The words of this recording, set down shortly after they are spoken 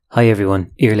Hi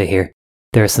everyone, Irla here.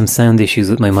 There are some sound issues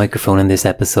with my microphone in this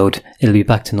episode. It'll be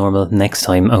back to normal next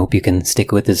time. I hope you can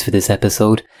stick with us for this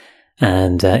episode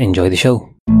and enjoy the show.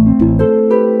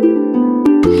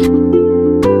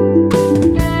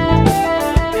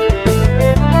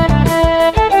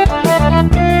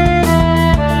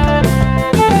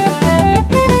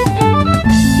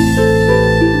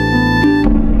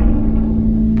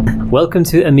 Welcome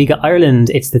to Amiga Ireland.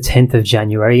 It's the 10th of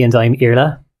January and I'm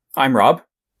Irla. I'm Rob.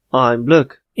 I'm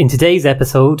Luke. In today's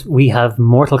episode, we have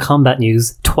Mortal Kombat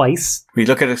news twice. We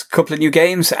look at a couple of new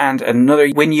games and another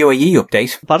WinUAE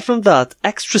update. Apart from that,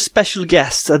 extra special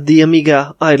guest at the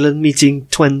Amiga Ireland meeting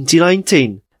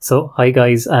 2019. So, hi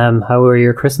guys, how were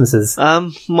your Christmases?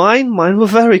 Mine were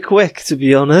very quick, to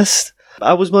be honest.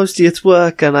 I was mostly at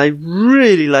work and I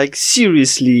really,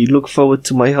 seriously look forward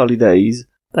to my holidays.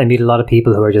 I meet a lot of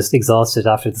people who are just exhausted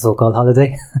after the so-called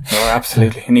holiday. Oh,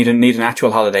 absolutely. I need an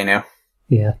actual holiday now.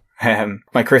 Yeah.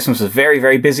 My Christmas was very,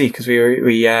 very busy because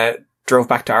we drove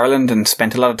back to Ireland and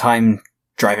spent a lot of time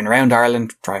driving around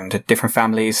Ireland, driving to different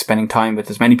families, spending time with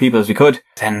as many people as we could.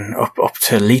 Then up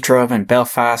to Leitrim and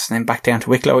Belfast and then back down to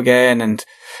Wicklow again. And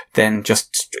then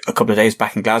just a couple of days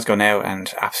back in Glasgow now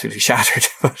and absolutely shattered.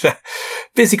 But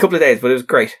busy couple of days, but it was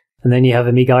great. And then you have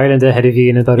Amiga Ireland ahead of you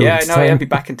in about a week's time. I'll be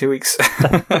back in 2 weeks.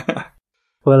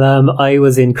 Well, I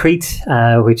was in Crete,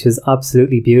 which is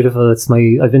absolutely beautiful.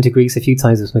 I've been to Greece a few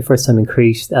times. It was my first time in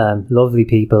Crete. Lovely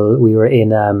people. We were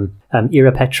in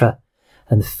Ira Petra,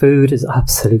 and the food is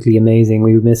absolutely amazing.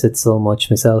 We miss it so much,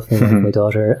 myself and my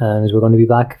daughter, and we're going to be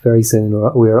back very soon.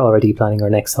 We're already planning our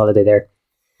next holiday there.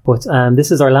 But this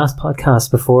is our last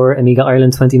podcast before Amiga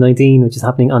Ireland 2019, which is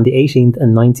happening on the 18th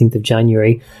and 19th of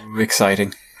January.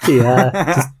 Exciting.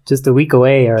 Yeah, just a week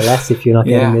away or less if you're not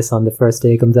getting this on the first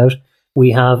day it comes out.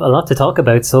 We have a lot to talk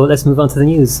about, so let's move on to the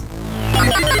news.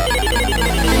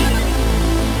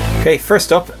 Okay,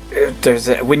 first up, there's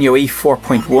WinUAE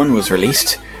 4.1 was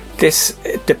released. This,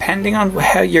 depending on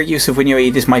how your use of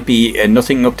WinUAE, this might be a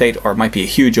nothing update or it might be a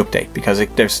huge update because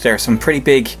there are some pretty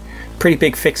big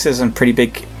fixes and pretty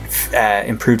big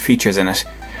improved features in it.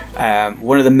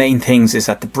 One of the main things is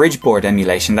that the bridgeboard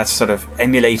emulation, that's sort of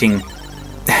emulating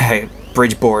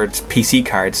bridgeboard PC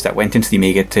cards that went into the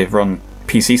Amiga to run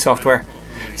PC software.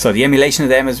 So the emulation of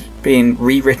them is being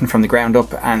rewritten from the ground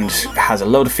up and has a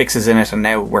load of fixes in it and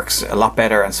now works a lot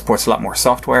better and supports a lot more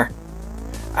software.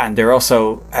 And there are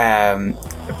also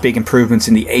big improvements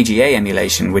in the AGA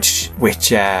emulation, which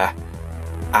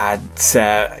adds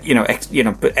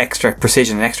extra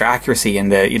precision and extra accuracy in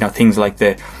the things like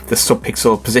the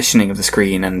sub-pixel positioning of the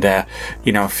screen and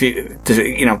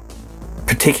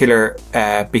particular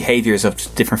behaviors of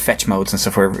different fetch modes and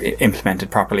stuff were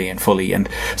implemented properly and fully, and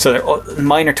so there are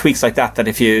minor tweaks like that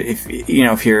if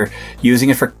you're using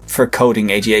it for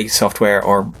coding AGA software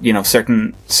or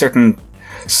certain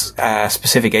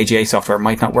specific AGA software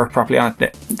might not work properly on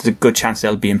it. There's a good chance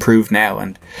they'll be improved now,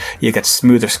 and you get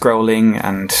smoother scrolling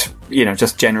and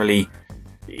just generally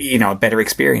a better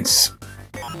experience.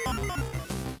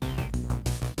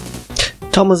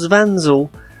 Thomas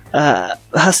Wenzel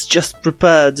has just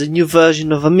prepared a new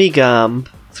version of Amiga AMP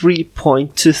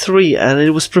 3.23, and it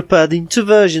was prepared in two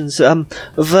versions, a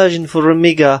version for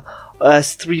Amiga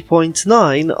OS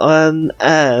 3.9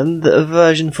 and a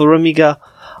version for Amiga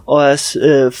OS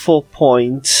 4.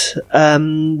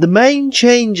 The main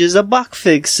changes are bug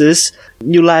fixes,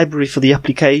 new library for the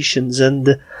applications,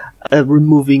 and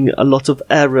removing a lot of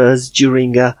errors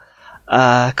during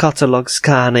catalog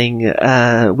scanning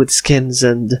with skins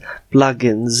and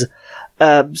plugins.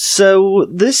 So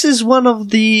this is one of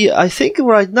the, I think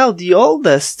right now, the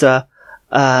oldest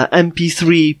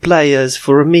MP3 players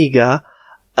for Amiga,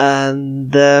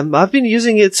 and I've been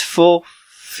using it for,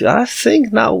 I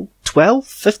think now 12,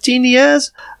 15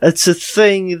 years. It's a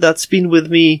thing that's been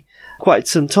with me quite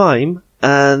some time,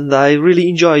 and I really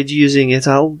enjoyed using it.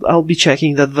 I'll be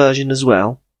checking that version as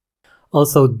well.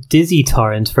 Also, Dizzy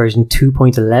Torrent version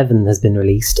 2.11 has been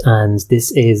released, and this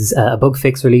is a bug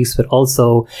fix release, but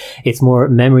also it's more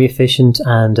memory efficient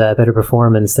and better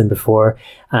performance than before,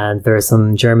 and there are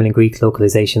some German and Greek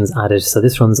localizations added. So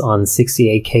this runs on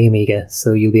 68K Amiga,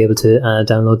 so you'll be able to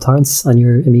download torrents on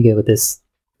your Amiga with this.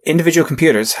 Individual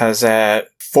Computers has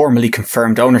formally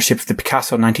confirmed ownership of the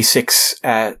Picasso 96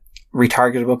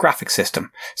 retargetable graphics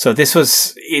system. So this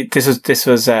was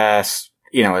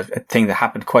a thing that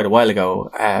happened quite a while ago.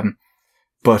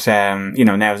 But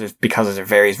now because there are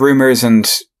various rumors and,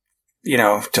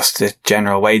 just the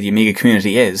general way the Amiga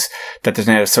community is, that there's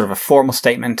now sort of a formal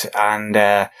statement. And,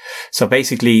 so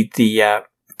basically there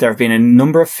have been a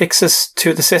number of fixes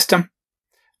to the system.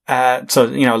 So,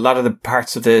 a lot of the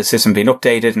parts of the system being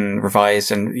updated and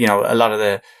revised, and, a lot of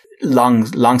the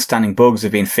long-standing bugs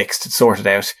have been fixed and sorted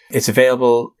out. It's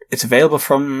available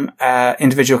from,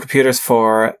 individual computers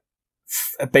for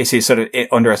basically sort of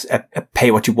under a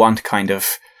pay what you want kind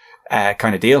of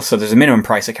deal. So there's a minimum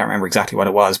price. I can't remember exactly what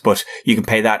it was, but you can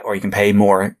pay that or you can pay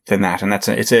more than that. And it's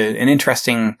an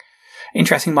interesting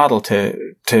model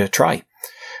to try.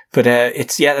 But,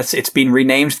 it's been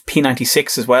renamed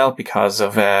P96 as well because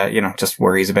of, just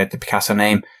worries about the Picasso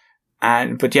name.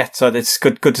 So it's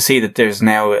good to see that there's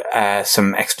now,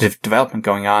 some expletive development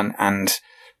going on and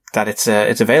that it's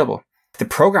available. The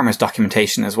programmer's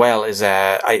documentation as well is,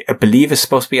 I believe is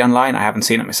supposed to be online. I haven't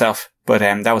seen it myself, but,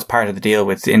 that was part of the deal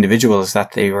with the individuals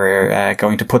that they were,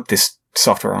 going to put this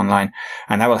software online,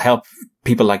 and that will help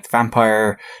people like the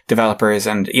Vampire developers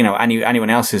and, anyone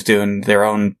else who's doing their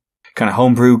own kind of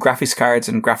homebrew graphics cards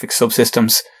and graphics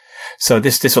subsystems. So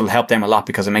this will help them a lot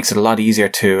because it makes it a lot easier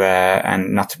to,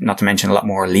 and not to mention a lot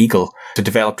more legal to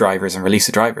develop drivers and release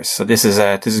the drivers. So this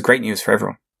is great news for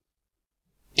everyone.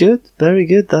 Good, very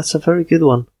good. That's a very good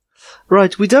one.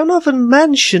 Right, we don't often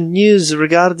mention news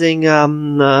regarding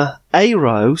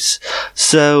Aeros,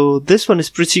 so this one is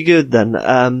pretty good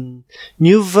then.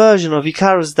 New version of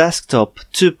Icarus Desktop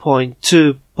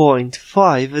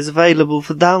 2.2.5 is available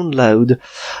for download.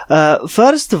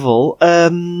 First of all,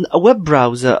 a web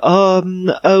browser,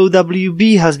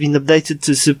 OWB, has been updated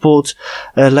to support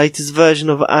latest version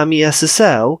of AMI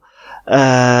SSL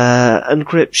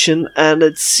encryption, and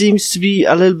it seems to be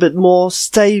a little bit more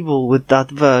stable with that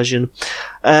version.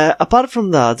 Apart from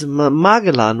that,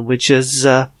 Magellan, which is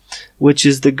the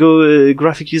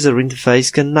graphic user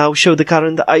interface, can now show the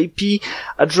current IP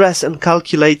address and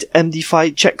calculate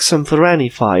MD5 checksum for any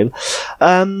file.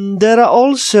 There are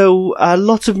also a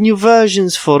lot of new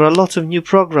versions for a lot of new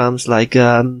programs like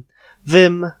Vim,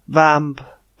 VAMP,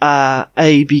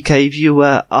 ABK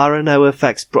Viewer,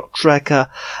 RNOFX, Block Tracker,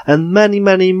 and many,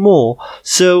 many more.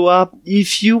 So,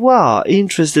 if you are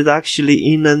interested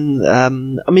actually in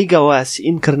an Amiga OS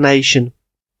incarnation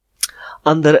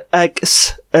under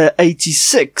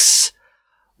x86,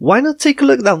 why not take a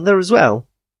look down there as well?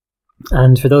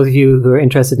 And for those of you who are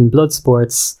interested in blood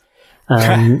sports,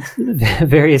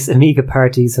 various Amiga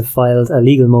parties have filed a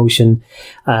legal motion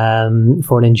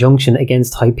for an injunction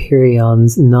against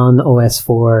Hyperion's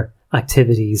non-OS4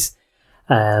 activities.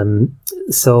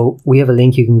 So we have a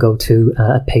link you can go to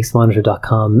at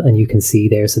pastemonitor.com and you can see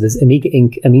there. So there's Amiga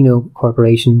Inc., Amino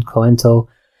Corporation, Coento,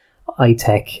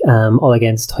 iTech, all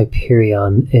against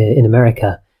Hyperion in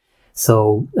America.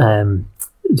 So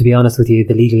to be honest with you,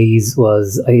 the legalese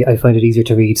was, I find it easier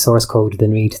to read source code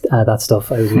than read that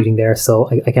stuff I was reading there. So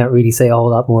I can't really say a whole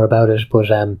lot more about it, but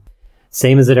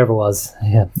same as it ever was.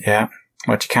 Yeah. Yeah.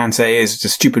 What you can say is it's a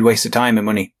stupid waste of time and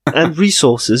money. And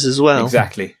resources as well.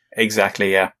 Exactly,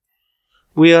 yeah.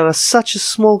 We are such a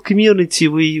small community,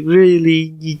 we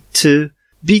really need to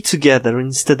be together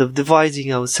instead of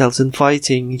dividing ourselves and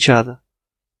fighting each other.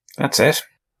 That's it.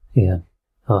 Yeah.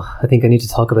 Oh, I think I need to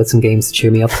talk about some games to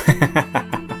cheer me up.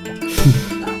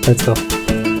 Let's go.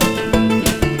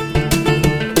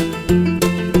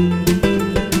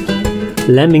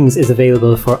 Lemmings is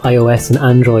available for iOS and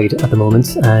Android at the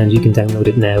moment, and you can download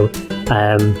it now.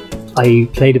 I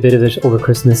played a bit of it over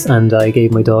Christmas, and I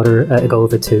gave my daughter a go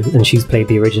of it too, and she's played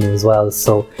the original as well.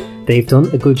 So they've done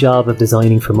a good job of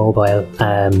designing for mobile,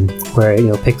 where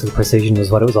pixel precision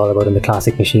was what it was all about in the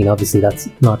classic machine. Obviously, that's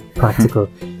not practical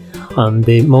on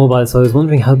the mobile, so I was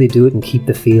wondering how they do it and keep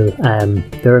the feel.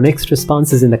 There are mixed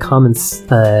responses in the comments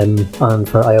for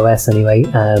iOS anyway,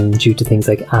 due to things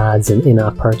like ads and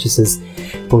in-app purchases,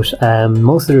 but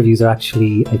most of the reviews are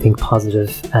actually, I think,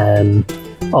 positive.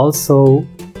 Also,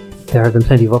 there have been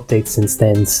plenty of updates since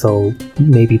then, so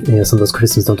maybe some of those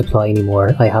criticisms don't apply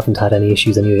anymore. I haven't had any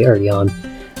issues anyway early on.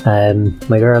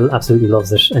 My girl absolutely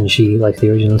loves it, and she likes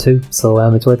the original too, so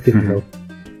it's worth giving a go.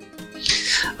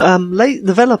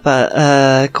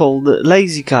 Developer called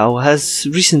Lazy Cow has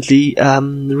recently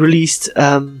released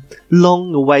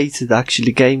long-awaited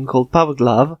actually game called Power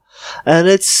Glove, and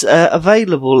it's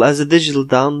available as a digital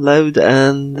download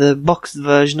and the boxed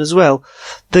version as well.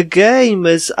 The game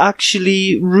is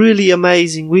actually really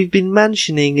amazing. We've been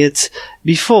mentioning it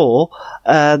before.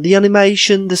 The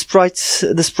animation, the sprites,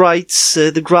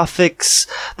 the graphics,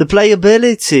 the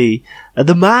playability,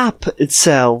 the map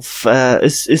itself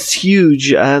is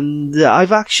huge, and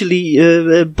I've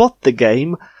actually bought the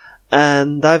game,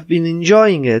 and I've been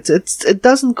enjoying it. It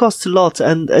doesn't cost a lot,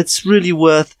 and it's really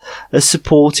worth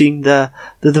supporting the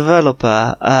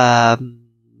developer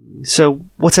amazing. So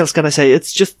what else can I say?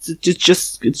 It's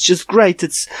just great.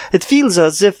 It feels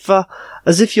as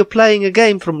if you're playing a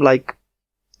game from like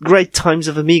great times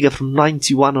of Amiga from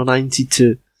 91 or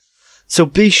 92. So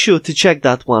be sure to check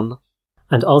that one.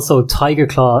 And also Tiger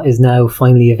Claw is now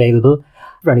finally available.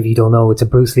 For any of you who don't know, it's a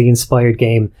Bruce Lee inspired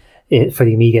game for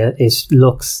the Amiga. It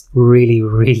looks really,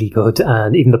 really good,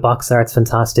 and even the box art's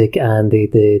fantastic, and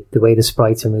the way the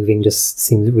sprites are moving just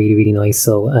seems really, really nice.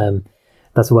 So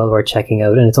that's well worth checking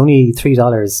out, and it's only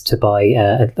 $3 to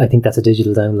buy. I think that's a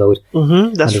digital download.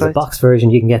 Mm-hmm, that's and there's right. a box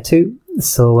version you can get too.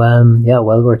 So yeah,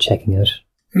 well worth checking out.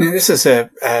 Now, this is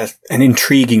an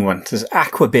intriguing one. This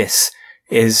Aquabiss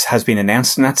has been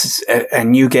announced, and that's a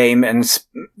new game, and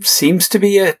seems to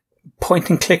be a point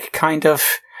and click kind of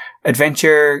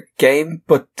adventure game,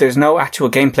 but there's no actual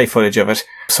gameplay footage of it.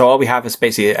 So all we have is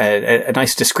basically a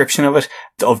nice description of it,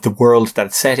 of the world that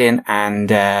it's set in,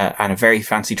 and a very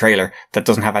fancy trailer that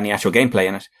doesn't have any actual gameplay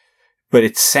in it. But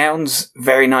it sounds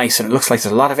very nice, and it looks like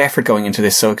there's a lot of effort going into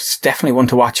this, so it's definitely one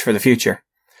to watch for the future.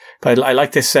 But I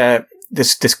like this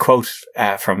quote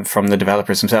from the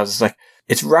developers themselves. It's like,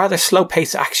 it's rather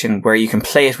slow-paced action where you can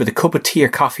play it with a cup of tea or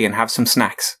coffee and have some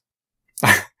snacks.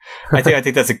 I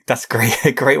think that's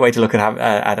a great way to look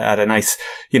at a nice,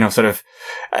 sort of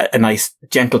a nice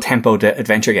gentle tempoed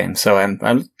adventure game. So I'm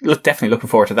definitely looking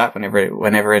forward to that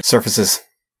whenever it surfaces.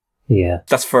 Yeah,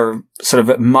 that's for sort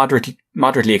of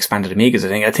moderately expanded Amigas.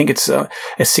 I think it's a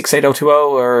 68020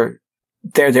 or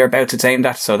thereabouts it's aimed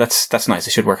at. So that's nice.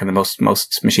 It should work on the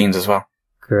most machines as well.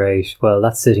 Great. Well,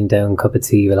 that sitting down, cup of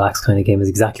tea, relax kind of game is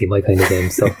exactly my kind of game.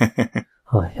 So.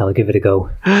 I'll give it a go.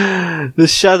 The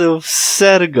Shadow of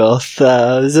Sergoth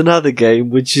is another game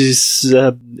which is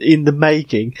in the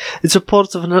making. It's a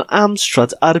port of an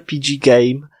Amstrad RPG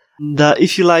game. And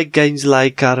if you like games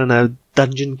like, I don't know,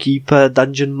 Dungeon Keeper,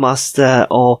 Dungeon Master,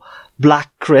 or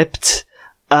Black Crypt,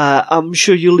 I'm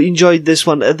sure you'll enjoy this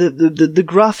one. The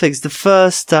graphics, the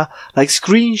first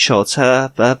screenshots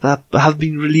have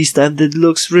been released, and it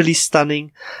looks really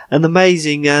stunning and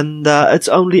amazing. And it's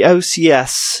only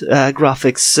OCS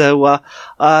graphics. So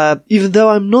even though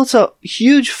I'm not a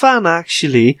huge fan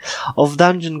actually of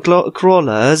dungeon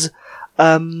crawlers,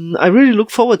 I really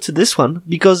look forward to this one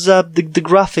because the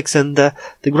graphics and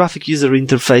the graphic user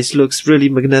interface looks really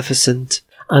magnificent.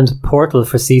 And Portal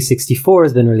for C64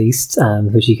 has been released,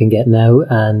 which you can get now,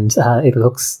 and it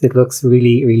looks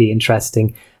really, really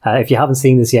interesting. If you haven't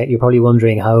seen this yet, you're probably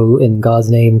wondering how in God's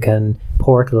name can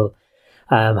Portal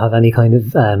have any kind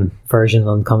of version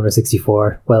on Commodore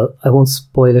 64. Well, I won't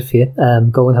spoil it for you.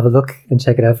 Go and have a look and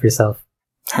check it out for yourself.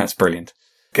 That's brilliant.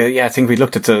 Okay, yeah, I think we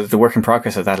looked at the work in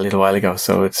progress of that a little while ago,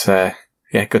 so it's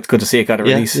good to see it got a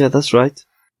release. Yeah, that's right.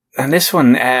 And this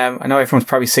one, I know everyone's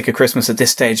probably sick of Christmas at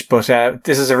this stage, but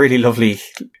this is a really lovely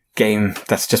game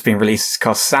that's just been released. It's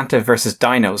called Santa vs.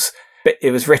 Dinos.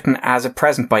 It was written as a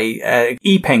present by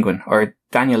ePenguin, or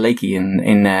Daniel Lakey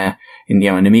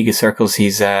in Amiga circles.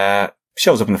 He's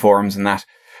shows up in the forums and that,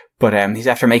 but he's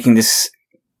after making this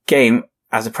game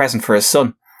as a present for his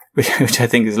son, which I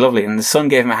think is lovely. And the son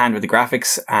gave him a hand with the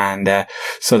graphics, and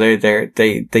so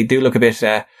they do look a bit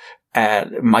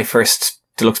my first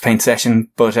deluxe paint session,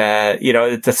 but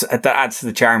that adds to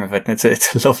the charm of it.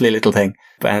 It's a lovely little thing,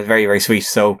 but very, very sweet.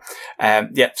 So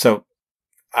so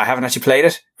I haven't actually played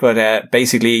it, but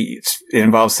basically it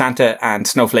involves Santa and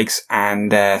snowflakes and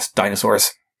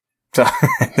dinosaurs. So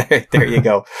there you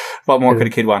go. What more could a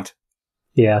kid want?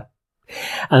 Yeah.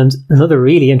 And another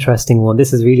really interesting one.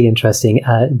 This is really interesting.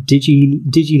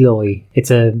 Digiloy.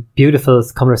 It's a beautiful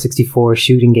Commodore 64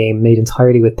 shooting game made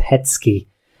entirely with Petsky.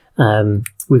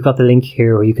 We've got the link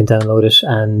here where you can download it,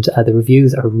 and the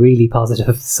reviews are really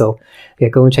positive. So yeah,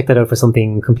 go and check that out for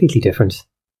something completely different.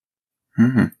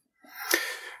 Mm-hmm.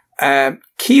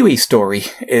 Kiwi Story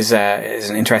is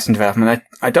an interesting development.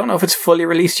 I don't know if it's fully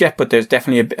released yet, but there's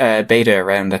definitely a beta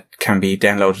around that can be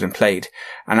downloaded and played.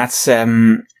 And that's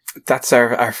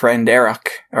our friend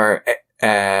Eric, or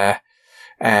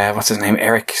what's his name?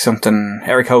 Eric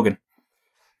Hogan.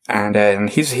 And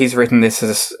he's written this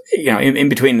as, in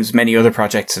between his many other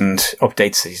projects and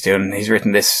updates that he's doing. He's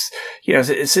written this,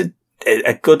 it's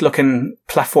a good looking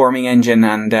platforming engine,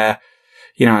 and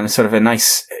and sort of a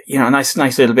nice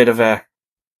little bit of a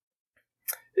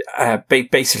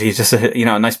basically just a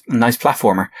nice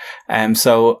platformer.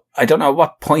 So I don't know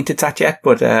what point it's at yet,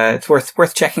 but it's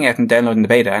worth checking out and downloading the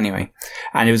beta anyway.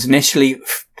 And it was initially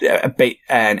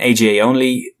an AGA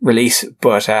only release,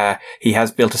 but he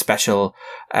has built a special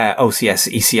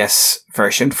OCS ECS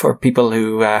version for people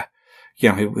who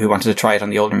wanted to try it on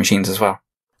the older machines as well.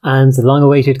 And the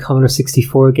long-awaited Commodore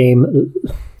 64 game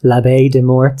L'Abeille des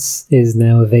Morts is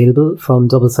now available from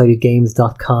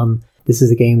doublesidedgames.com. This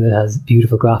is a game that has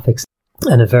beautiful graphics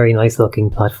and a very nice looking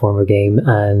platformer game,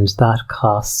 and that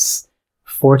costs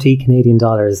 40 Canadian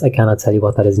dollars. I cannot tell you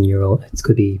what that is in euro. It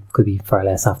could be far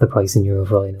less, half the price in euro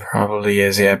for all you know. Probably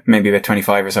is, yeah. Maybe about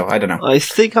 25 or so. I don't know.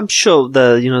 I'm sure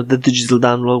the digital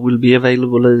download will be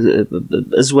available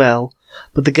as well.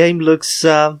 But the game looks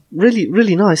really,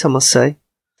 really nice, I must say.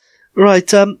 Right,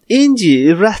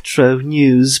 Indie Retro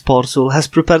News Portal has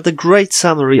prepared a great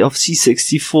summary of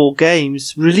C64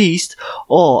 games released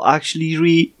or actually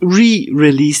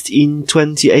re-released in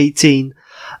 2018.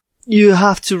 You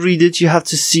have to read it, you have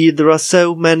to see it. There are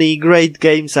so many great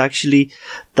games actually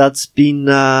that's been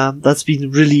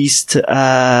released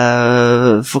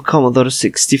for Commodore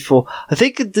 64. I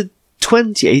think the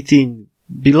 2018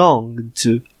 belonged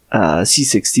to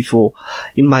C64,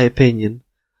 in my opinion,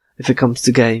 if it comes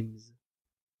to games.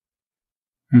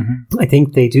 Mm-hmm. I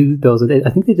think they do those. I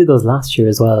think they did those last year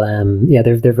as well. Yeah,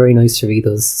 they're very nice to read,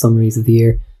 those summaries of the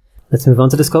year. Let's move on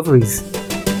to discoveries.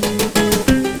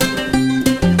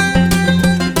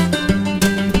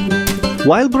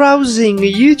 While browsing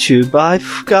YouTube,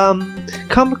 I've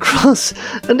come across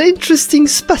an interesting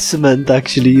specimen,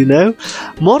 actually,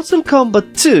 Mortal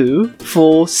Kombat 2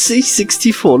 for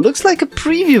C64. Looks like a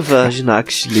preview version,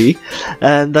 actually.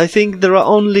 And I think there are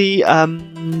only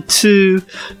two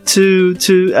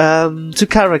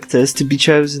characters to be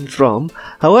chosen from.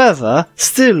 However,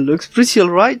 still looks pretty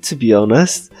alright, to be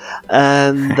honest.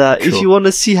 And Cool. If you want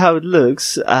to see how it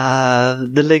looks,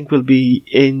 the link will be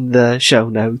in the show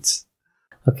notes.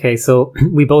 Okay, so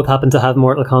we both happen to have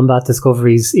Mortal Kombat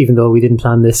discoveries, even though we didn't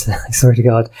plan this, I swear to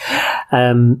God.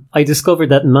 I discovered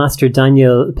that Master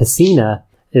Daniel Pesina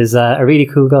is a really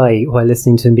cool guy while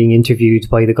listening to him being interviewed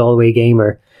by the Galway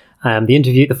Gamer.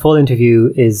 The full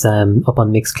interview is up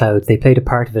on Mixcloud. They played a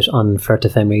part of it on Flirt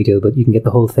FM Radio, but you can get the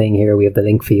whole thing here. We have the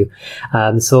link for you.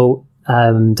 Daniel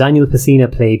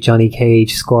Pesina played Johnny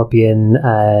Cage, Scorpion,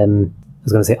 I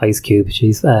was going to say Ice Cube.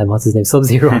 Jeez, what's his name?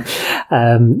 Sub-Zero.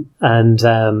 And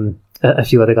a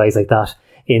few other guys like that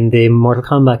in the Mortal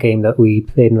Kombat game that we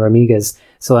played in our Amigas.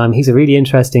 So he's a really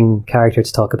interesting character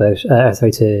to talk about.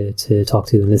 To talk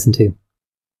to and listen to.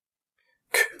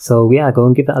 So yeah, go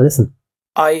and give that a listen.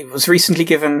 I was recently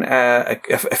given a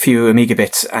few Amiga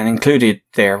bits, and included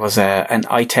there was an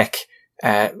iTech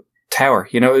tower.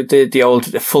 The old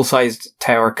full-sized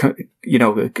tower.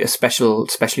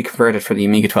 Specially converted for the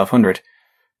Amiga 1200.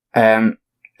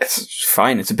 It's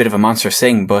fine. It's a bit of a monstrous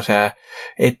thing, but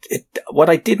what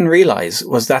I didn't realize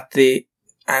was that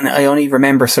and I only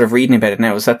remember sort of reading about it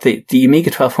now, is that the Amiga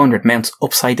 1200 mounts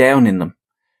upside down in them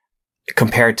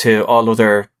compared to all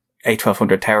other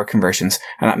A1200 tower conversions,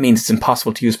 and that means it's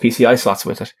impossible to use PCI slots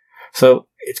with it. So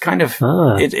it's kind of,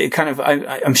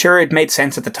 I'm sure it made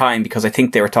sense at the time, because I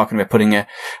think they were talking about putting a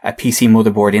PC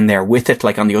motherboard in there with it,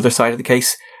 like on the other side of the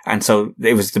case. And so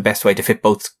it was the best way to fit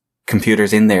both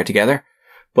computers in there together.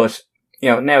 But,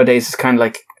 nowadays it's kind of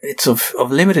like, it's of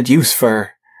limited use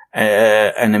for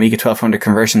an Amiga 1200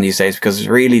 conversion these days, because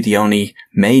really the only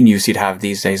main use you'd have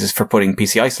these days is for putting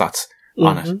PCI slots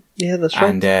on it. Yeah, that's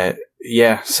right. And,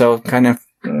 so kind of,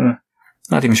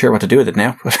 not even sure what to do with it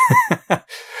now.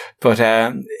 But,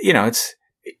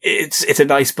 it's a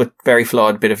nice but very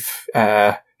flawed bit of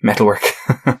metalwork.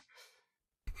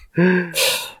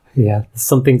 Yeah, there's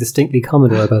something distinctly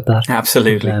Commodore about that.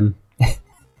 Absolutely.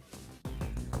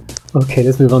 Okay,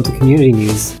 let's move on to community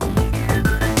news.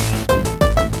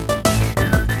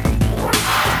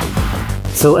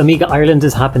 So Amiga Ireland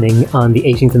is happening on the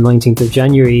 18th and 19th of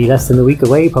January, less than a week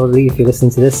away probably if you're listening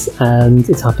to this, and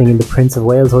it's happening in the Prince of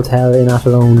Wales Hotel in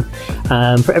Athlone.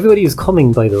 For everybody who's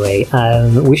coming, by the way,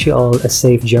 wish you all a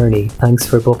safe journey. Thanks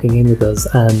for booking in with us,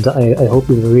 and I hope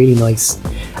you have a really nice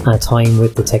time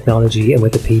with the technology and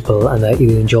with the people, and that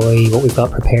you enjoy what we've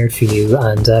got prepared for you,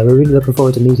 and we're really looking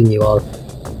forward to meeting you all.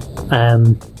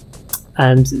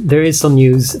 And there is some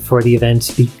news for the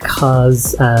event,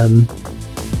 because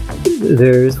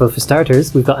for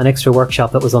starters, we've got an extra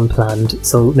workshop that was unplanned.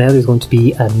 So now there's going to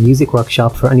be a music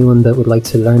workshop for anyone that would like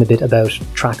to learn a bit about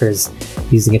trackers,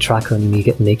 using a tracker on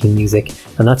Amiga and making music.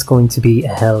 And that's going to be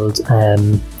held in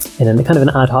a kind of an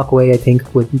ad hoc way, I think,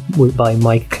 by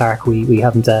Mike Clark. We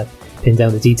haven't pinned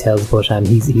down the details, but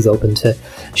he's open to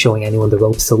showing anyone the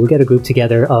ropes. So we'll get a group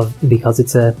together because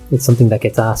it's something that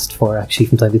gets asked for actually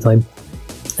from time to time.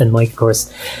 And Mike, of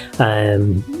course,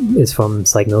 is from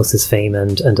Psygnosis fame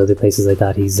and other places like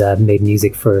that. He's made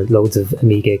music for loads of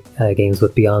Amiga games,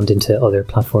 but beyond into other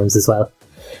platforms as well.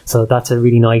 So that's a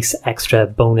really nice extra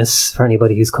bonus for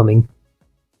anybody who's coming.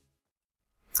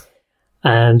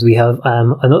 And we have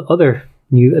other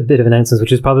a bit of announcements,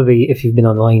 which is probably, if you've been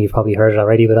online, you've probably heard it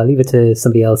already, but I'll leave it to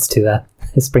somebody else to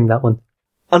spring that one.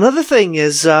 Another thing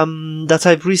is that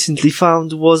I've recently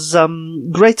found was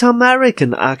Great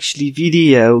American actually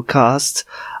video cast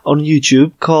on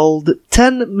YouTube called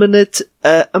 10-minute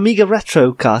Amiga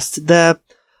Retrocast. That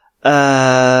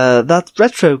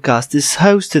Retrocast is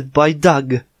hosted by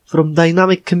Doug from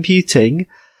Dynamic Computing,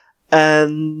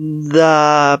 and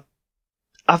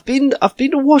I've been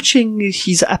watching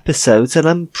his episodes, and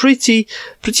I'm pretty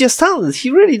astounded. He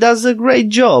really does a great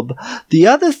job. The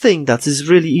other thing that is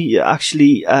really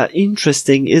actually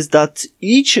interesting is that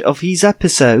each of his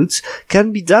episodes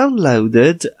can be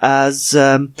downloaded as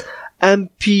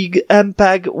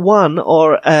MPEG-1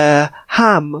 or a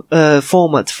ham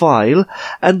format file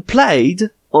and played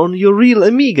on your real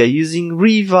Amiga using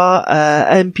Riva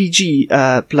MPG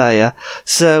player.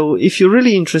 So if you're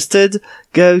really interested,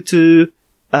 go to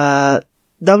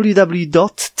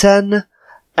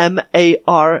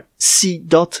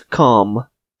www.10marc.com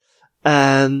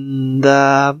and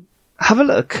have a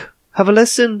look, have a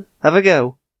listen, have a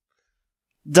go.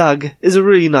 Doug is a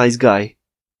really nice guy.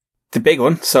 The big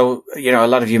one. So, a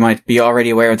lot of you might be already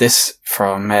aware of this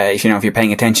from, if you're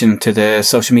paying attention to the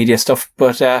social media stuff,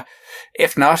 but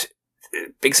if not,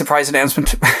 big surprise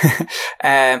announcement.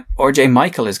 RJ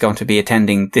Michael is going to be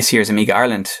attending this year's Amiga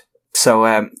Ireland.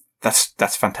 So,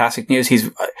 that's fantastic news.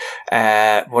 He's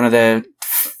one of the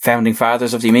founding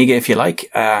fathers of the Amiga, if you like,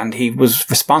 and he was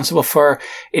responsible for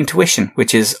Intuition,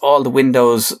 which is all the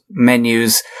Windows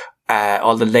menus,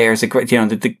 all the layers,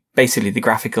 basically the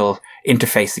graphical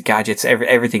interface, the gadgets,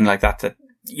 everything like that.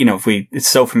 It's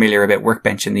so familiar about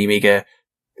Workbench in the Amiga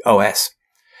OS.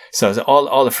 So it's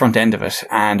all the front end of it,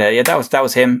 and that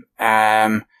was him.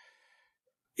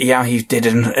 He did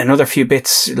another few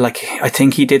bits. Like, I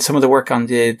think he did some of the work on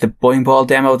the Boing Ball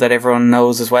demo that everyone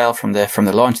knows as well from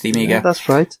the launch of the Amiga. Yeah, that's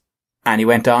right. And he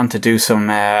went on to do some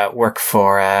work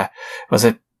for was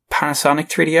it Panasonic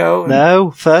 3DO? No,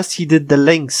 first he did the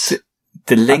Lynx.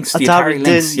 The Lynx, the Atari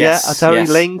Lynx, yes. Atari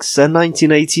Lynx, a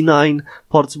 1989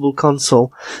 portable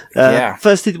console.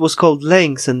 First it was called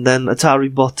Lynx, and then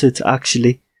Atari bought it,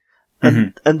 actually.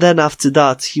 And then after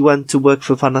that, he went to work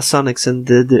for Panasonic and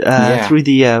did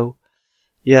 3DO.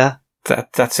 Yeah.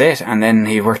 That's it. And then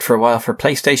he worked for a while for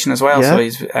PlayStation as well. Yeah. So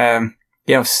he's,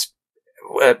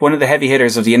 one of the heavy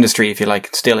hitters of the industry, if you like,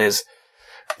 it still is.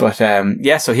 But,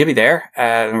 so he'll be there.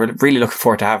 We're really looking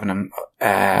forward to having him.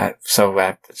 It's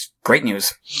great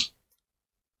news.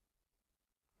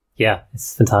 Yeah,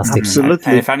 it's fantastic. Absolutely.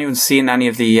 And if anyone's seen any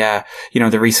of the,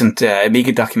 the recent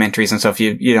Amiga documentaries and stuff,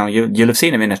 you'll have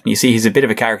seen him in it. And you see he's a bit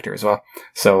of a character as well.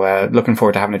 So, looking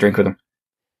forward to having a drink with him.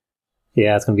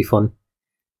 Yeah, it's going to be fun.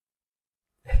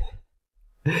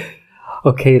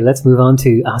 Okay, let's move on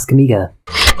to Ask Amiga.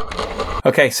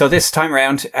 Okay, so this time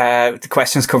around, the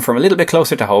questions come from a little bit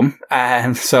closer to home.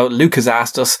 So Luke has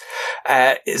asked us,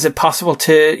 is it possible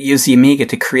to use the Amiga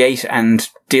to create and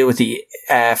deal with the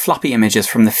floppy images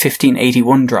from the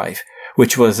 1581 drive,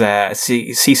 which was a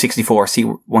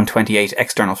C64, C128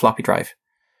 external floppy drive?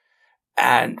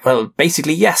 And, well,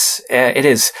 basically, yes, it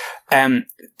is. The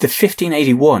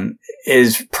 1581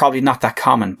 is probably not that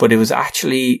common, but it was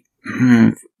actually...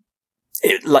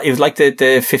 It was like the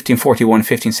 1541,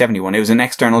 1571. It was an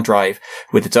external drive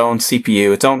with its own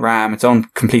CPU, its own RAM, its own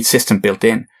complete system built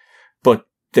in. But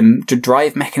the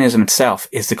drive mechanism itself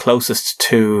is the closest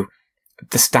to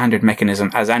the standard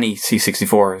mechanism as any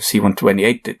C64 or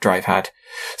C128 drive had.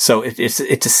 So it's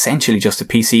essentially just a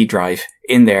PC drive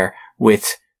in there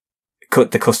with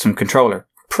the custom controller.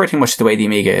 Pretty much the way the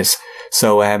Amiga is.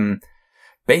 So,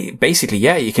 basically,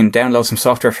 you can download some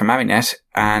software from Aminet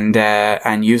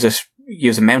and use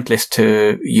a mount list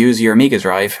to use your Amiga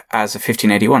drive as a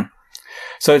 1581.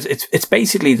 So it's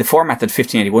basically the format that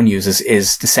 1581 uses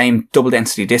is the same double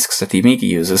density disks that the Amiga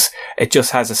uses. It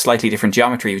just has a slightly different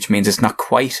geometry, which means it's not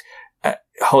quite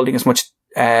holding as much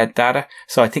data.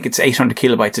 So I think it's 800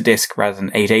 kilobytes a disk rather than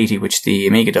 880, which the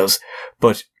Amiga does.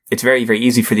 But it's very, very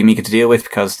easy for the Amiga to deal with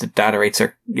because the data rates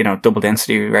are, double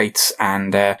density rates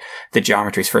and the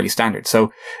geometry is fairly standard.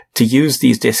 So to use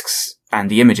these disks and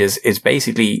the images is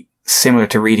basically similar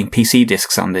to reading PC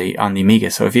disks on the Amiga.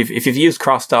 So if you've used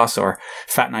Cross-DOS or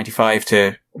FAT95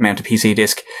 to mount a PC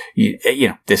disk,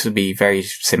 this would be very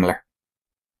similar.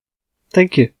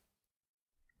 Thank you.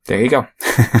 There you go.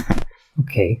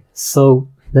 Okay, so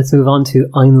let's move on to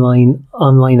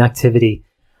online activity.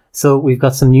 So we've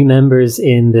got some new members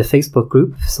in the Facebook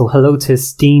group. So hello to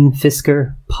Steen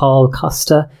Fisker, Paul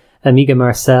Costa, Amiga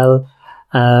Marcel,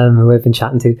 who I've been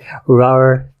chatting to,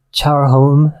 Rauer,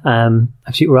 Charholm.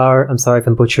 Actually, Rar, I'm sorry if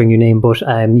I'm butchering your name, but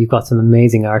you've got some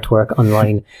amazing artwork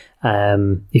online.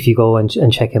 If you go and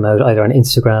check him out either on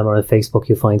Instagram or on Facebook,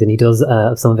 you'll find, and he does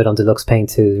some of it on Deluxe Paint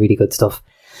too. Really good stuff.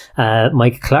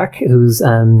 Mike Clark, who's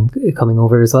coming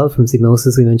over as well from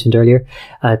Signosis, we mentioned earlier.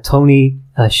 Tony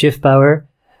Schiffbauer,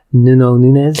 Nuno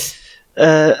Nunes,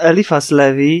 Eliphas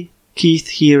Levy, Keith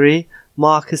Heary,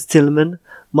 Marcus Tillman,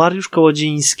 Mariusz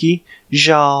Kołodziński,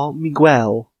 João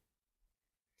Miguel,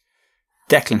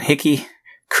 Declan Hickey,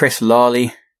 Chris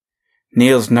Lawley,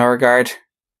 Niels Norgard.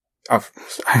 Oh,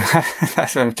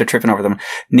 I'm tripping over them.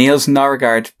 Niels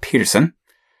Norgard Peterson,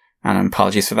 and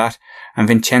apologies for that. And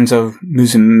Vincenzo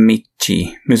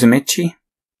Musumeci.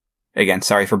 Again,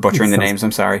 sorry for butchering the names.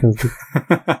 I'm sorry.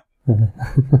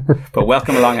 But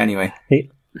welcome along anyway.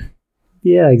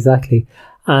 Yeah, exactly.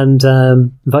 And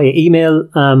via email,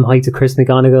 hi to Chris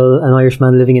McGonigal, an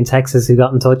Irishman living in Texas who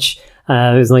got in touch.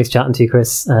 It was nice chatting to you,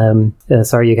 Chris.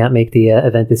 Sorry you can't make the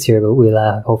event this year, but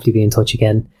we'll hopefully be in touch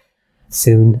again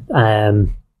soon.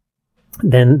 Then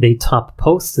the top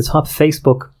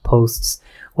Facebook posts.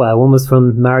 Well, one was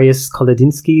from Marius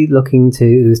Kolodinsky,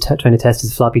 who's trying to test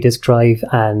his floppy disk drive,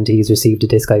 and he's received a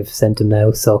disk I've sent him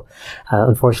now. So,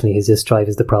 unfortunately, his disk drive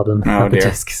is the problem, not the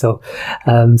disk. So,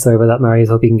 sorry about that, Marius.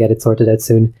 Hope you can get it sorted out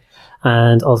soon.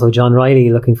 And also John Riley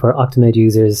looking for Octamed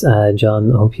users.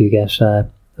 John, hope you get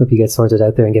sorted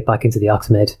out there and get back into the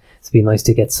Octamed. It's been nice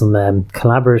to get some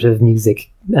collaborative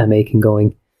music making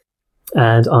going.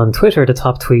 And on Twitter, the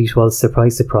top tweet was,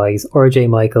 surprise, surprise, RJ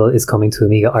Michael is coming to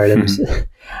Amiga Ireland.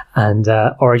 And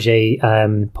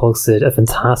RJ posted a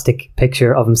fantastic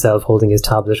picture of himself holding his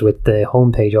tablet with the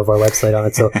homepage of our website on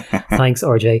it. So thanks,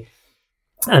 RJ.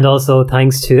 And also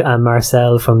thanks to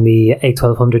Marcel from the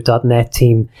A1200.net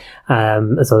team,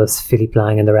 as well as Philippe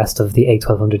Lang and the rest of the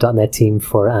A1200.net team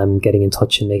for getting in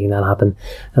touch and making that happen.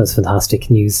 That was fantastic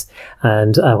news.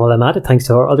 And while I'm at it, thanks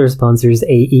to our other sponsors,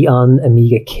 Aeon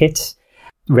Amiga Kit,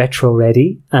 Retro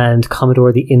Ready, and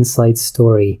Commodore The Inside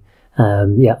Story.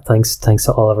 Thanks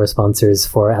to all of our sponsors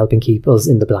for helping keep us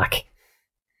in the black.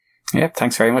 Yeah,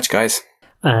 thanks very much, guys.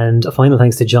 And a final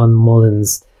thanks to John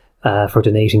Mullins for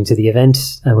donating to the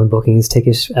event when booking his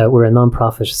ticket. We're a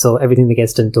non-profit, so everything that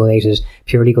gets donated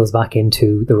purely goes back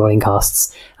into the running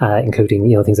costs, including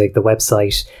things like the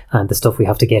website and the stuff we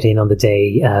have to get in on the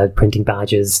day, printing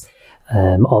badges,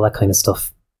 all that kind of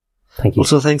stuff. Thank you.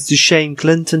 Also thanks to Shane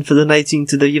Clinton for donating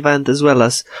to the event, as well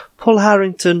as Paul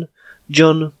Harrington,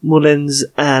 John Mullins,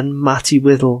 and Matty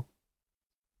Whittle.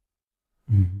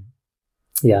 Mm-hmm.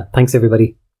 Yeah, thanks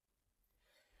everybody.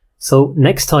 So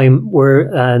next time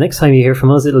you hear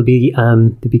from us, it'll be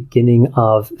the beginning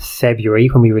of February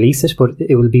when we release it, but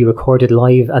it will be recorded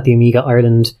live at the Amiga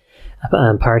Ireland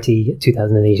party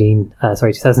 2019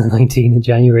 in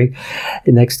January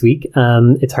next week.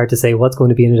 It's hard to say what's going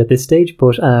to be in it at this stage,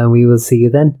 but we will see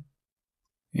you then.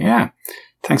 Yeah.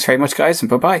 Thanks very much, guys, and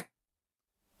bye-bye.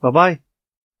 Bye-bye.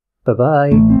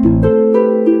 Bye-bye.